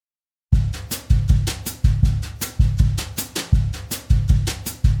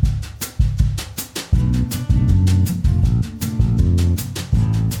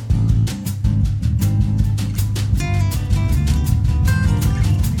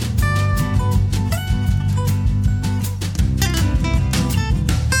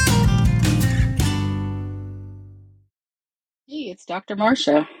Dr.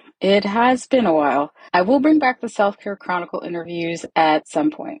 Marcia, it has been a while. I will bring back the Self Care Chronicle interviews at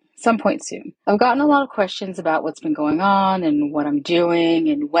some point soon. I've gotten a lot of questions about what's been going on and what I'm doing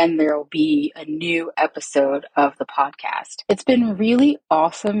and when there will be a new episode of the podcast. It's been really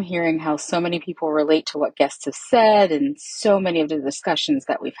awesome hearing how so many people relate to what guests have said and so many of the discussions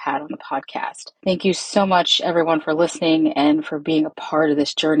that we've had on the podcast. Thank you so much, everyone, for listening and for being a part of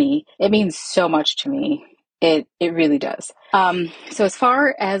this journey. It means so much to me. It really does. So as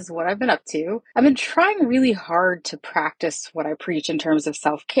far as what I've been up to, I've been trying really hard to practice what I preach in terms of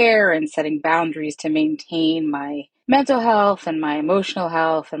self-care and setting boundaries to maintain my mental health and my emotional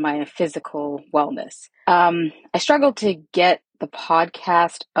health and my physical wellness. I struggled to get the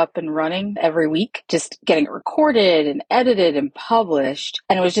podcast up and running every week, just getting it recorded and edited and published.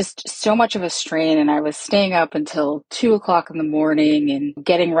 And it was just so much of a strain. And I was staying up until 2 o'clock in the morning and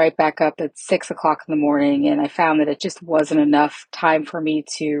getting right back up at 6 o'clock in the morning. And I found that it just wasn't enough time for me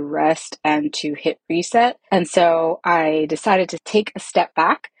to rest and to hit reset. And so I decided to take a step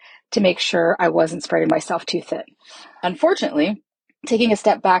back to make sure I wasn't spreading myself too thin. Unfortunately, taking a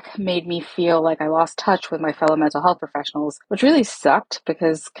step back made me feel like I lost touch with my fellow mental health professionals, which really sucked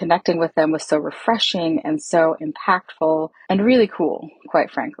because connecting with them was so refreshing and so impactful and really cool, quite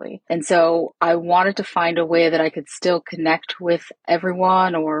frankly. And so I wanted to find a way that I could still connect with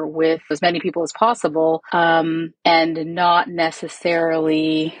everyone or with as many people as possible, and not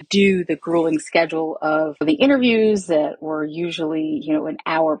necessarily do the grueling schedule of the interviews that were usually, an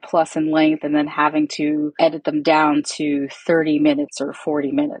hour plus in length and then having to edit them down to 30 minutes or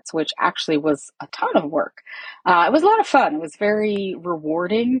 40 minutes, which actually was a ton of work. It was a lot of fun. It was very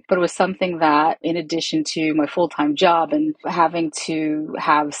rewarding, but it was something that, in addition to my full-time job and having to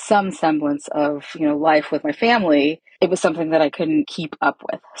have some semblance of, life with my family, it was something that I couldn't keep up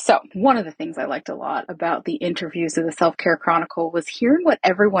with. So one of the things I liked a lot about the interviews of the Self-Care Chronicle was hearing what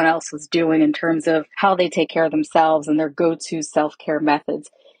everyone else was doing in terms of how they take care of themselves and their go-to self-care methods.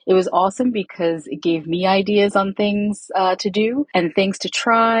 It was awesome because it gave me ideas on things to do and things to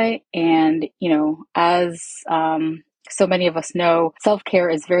try. And, as so many of us know, self-care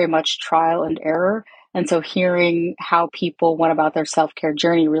is very much trial and error. And so hearing how people went about their self-care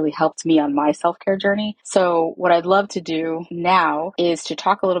journey really helped me on my self-care journey. So what I'd love to do now is to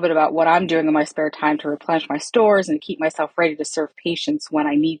talk a little bit about what I'm doing in my spare time to replenish my stores and keep myself ready to serve patients when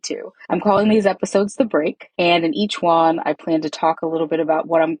I need to. I'm calling these episodes The Break, and in each one, I plan to talk a little bit about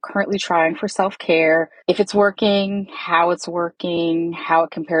what I'm currently trying for self-care, if it's working, how it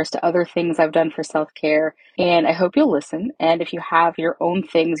compares to other things I've done for self-care. And I hope you'll listen. And if you have your own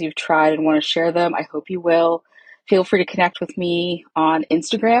things you've tried and want to share them, I hope you will. Feel free to connect with me on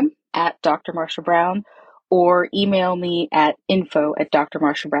Instagram at Dr. Marsha Brown or email me at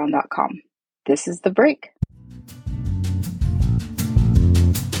info@drmarshabrown.com. This is The Break.